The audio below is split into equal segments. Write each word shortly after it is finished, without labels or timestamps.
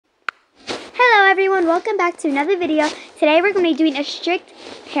everyone, welcome back to another video. Today we're going to be doing a strict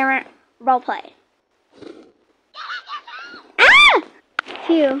parent roleplay. Ah!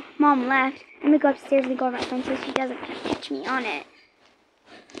 Phew, Mom left. I'm going to go upstairs and go with my friend so she doesn't catch me on it.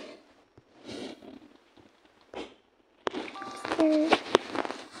 Upstairs.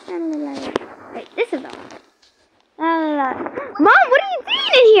 Wait, this is the one. Mom, what are you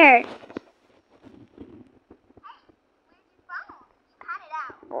doing in here?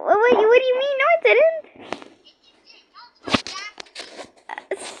 What do you mean? No, I didn't.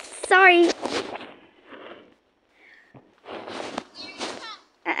 Sorry.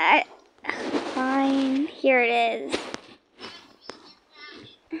 Fine. Here it is.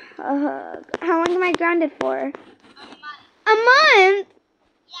 How long am I grounded for? A month?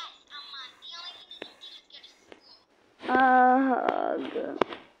 Yes, a month. The only thing you can do is go to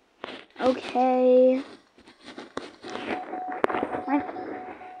school. Okay.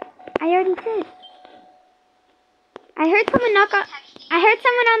 I already did. I heard someone knock on. I heard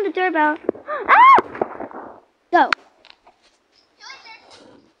someone on the doorbell. Ah! Go.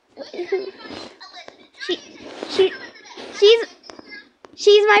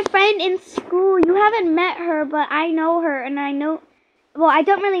 She's my friend in school. You haven't met her, but I know her, and I know. Well, I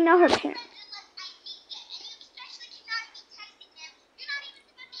don't really know her parents.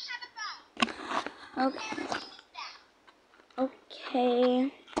 Okay.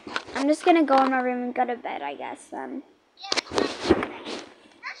 Okay. I'm just gonna go in my room and go to bed, I guess, then.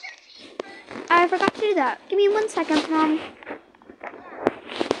 I forgot to do that. Give me 1 second, Mom.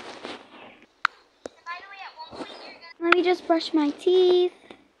 Let me just brush my teeth.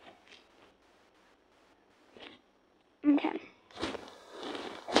 Okay.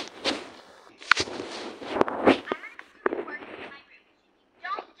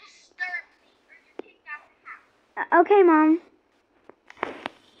 Okay, Mom.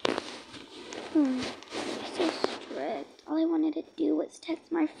 So strict. All I wanted to do was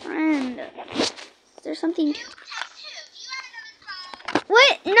text my friend. Is there something?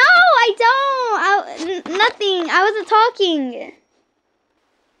 What? No, I don't. Nothing. I wasn't talking.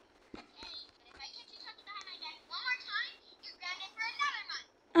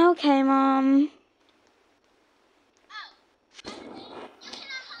 Okay, Mom.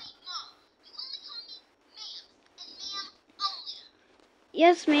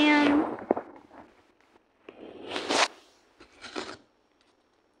 Yes, ma'am.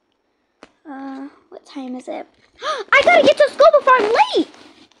 What time is it? I gotta get to school before I'm late!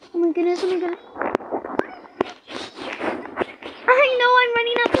 Oh my goodness, oh my goodness. I know, I'm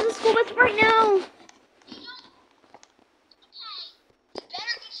running up to the school bus right now.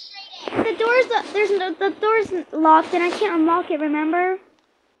 The door's locked and I can't unlock it, remember?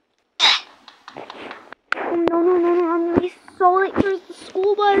 Oh, no, I'm gonna be so late for the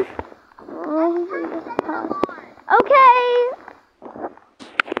school bus. Oh, okay.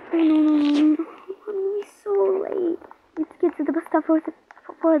 Oh, no, I'm gonna be so late. Let's get to the bus stop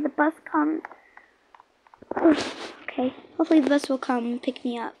before the bus comes. Okay, hopefully the bus will come and pick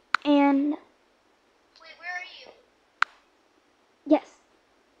me up. And... Wait, where are you? Yes.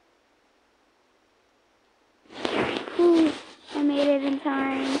 Ooh, I made it in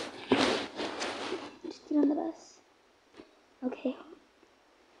time. Just get on the bus. Okay.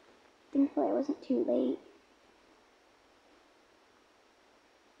 Thankfully I wasn't too late.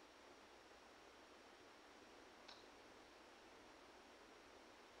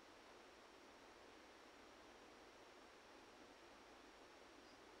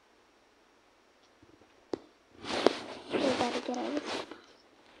 Get out of this.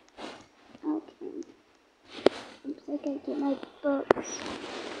 Okay. Looks like I get my books.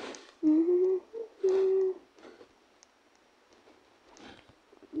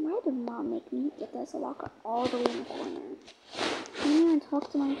 Why did Mom make me get this locker all the way in the corner? I didn't even talk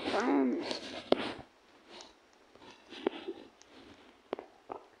to my friends.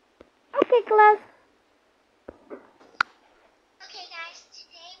 Okay, class. Okay, guys,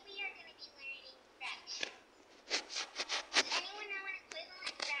 today we are going to be learning fractions. Does anyone know an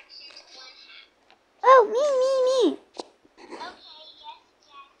equivalent fraction to 1/2? Oh, me. Okay, yes,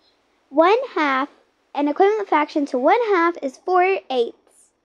 Jackie. 1/2. An equivalent fraction to 1/2 is 4/8. Correct.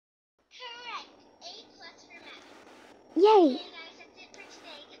 8 plus for math. Yay. Okay, guys, that's it for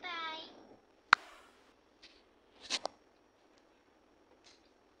today. Goodbye.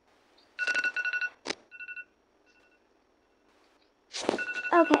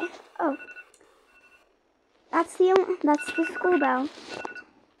 Okay. Oh. That's the school bell.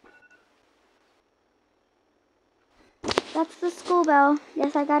 That's the school bell.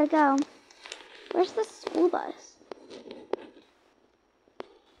 Yes, I gotta go. Where's the school bus?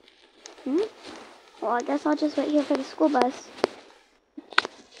 Well, I guess I'll just wait here for the school bus.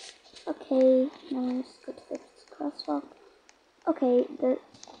 Okay, now let's go to the crosswalk. Okay, the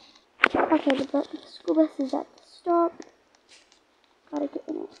school bus is at the stop. Gotta get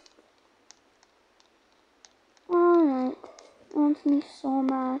in it. Alright. Anthony's so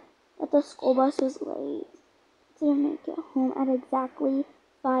mad that the school bus was late. Didn't make it home at exactly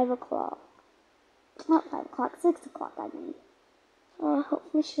 5 o'clock. Not 5 o'clock, 6 o'clock, I mean.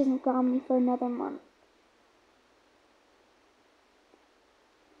 Hopefully she doesn't ground me for another month.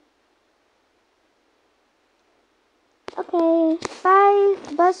 Okay, bye,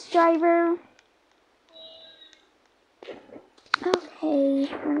 bus driver. Okay,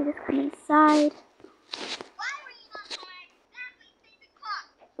 let me just come inside. Why were you not home at exactly 6 o'clock?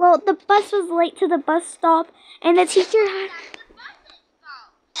 Well, the bus was late to the bus stop, and the teacher had... That's the bus's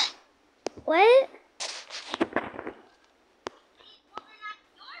fault. What? Well, then that's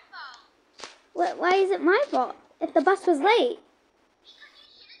your fault. Why is it my fault if the bus was late? Because you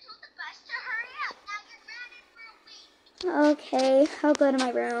should have told the bus to hurry up. Now you're grounded for a week. Okay, I'll go to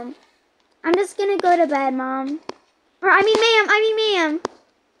my room. I'm just gonna go to bed, Mom. Or, ma'am. That's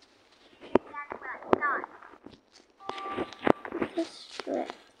right, not. This is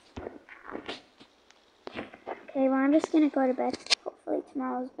strict. Okay, well, I'm just gonna go to bed. Hopefully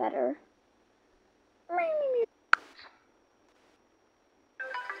tomorrow's better.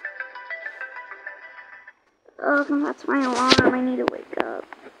 Oh, that's my alarm. I need to wake up.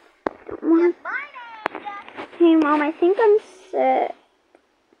 Don't want... Good morning. Hey, Mom, I think I'm sick.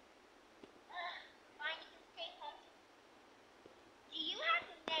 Fine, you can stay home. Do you have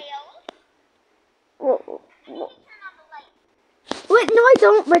nails? Well, I need to turn on the light. what? No, I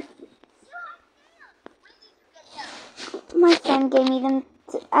don't, but You have nails. When did you get those? my friend gave me them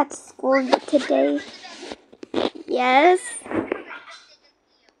at school today. Yes.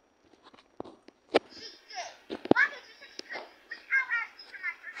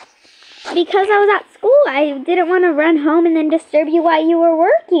 Because I was at school, I didn't want to run home and then disturb you while you were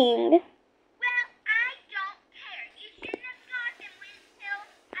working. Well, I don't care. You shouldn't have got them until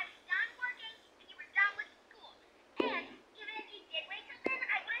I was done working and you were done with school. And even if you did wait till then,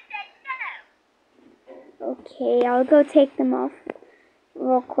 I would have said no. Okay, I'll go take them off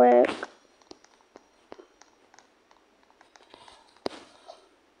real quick.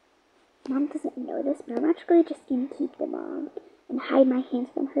 Mom doesn't know this, but I'm actually just going to keep them on and hide my hands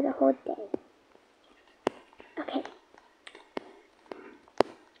from her the whole day. Okay.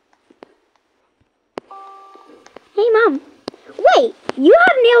 Hey, Mom. Wait, you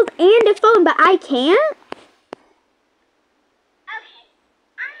have nails and a phone, but I can't? Okay,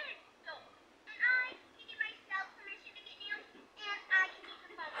 I'm in a store, and I can give myself permission to get nails, and I can use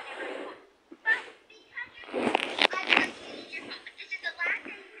the phone whenever I want. But because you're here, I want you to use your phone. But this is the last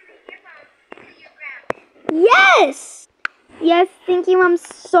time you can use your phone until you're grounded. Yes! Yes, thank you, Mom,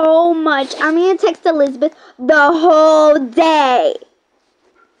 so much. I'm going to text Elizabeth the whole day.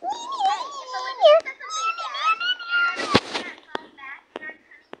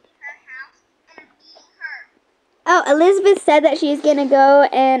 Oh, Elizabeth said that she's going to go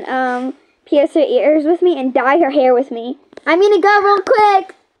and pierce her ears with me and dye her hair with me. I'm going to go real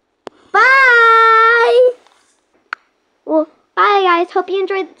quick. Bye! Well, bye, guys. Hope you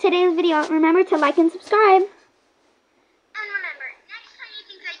enjoyed today's video. Remember to like and subscribe.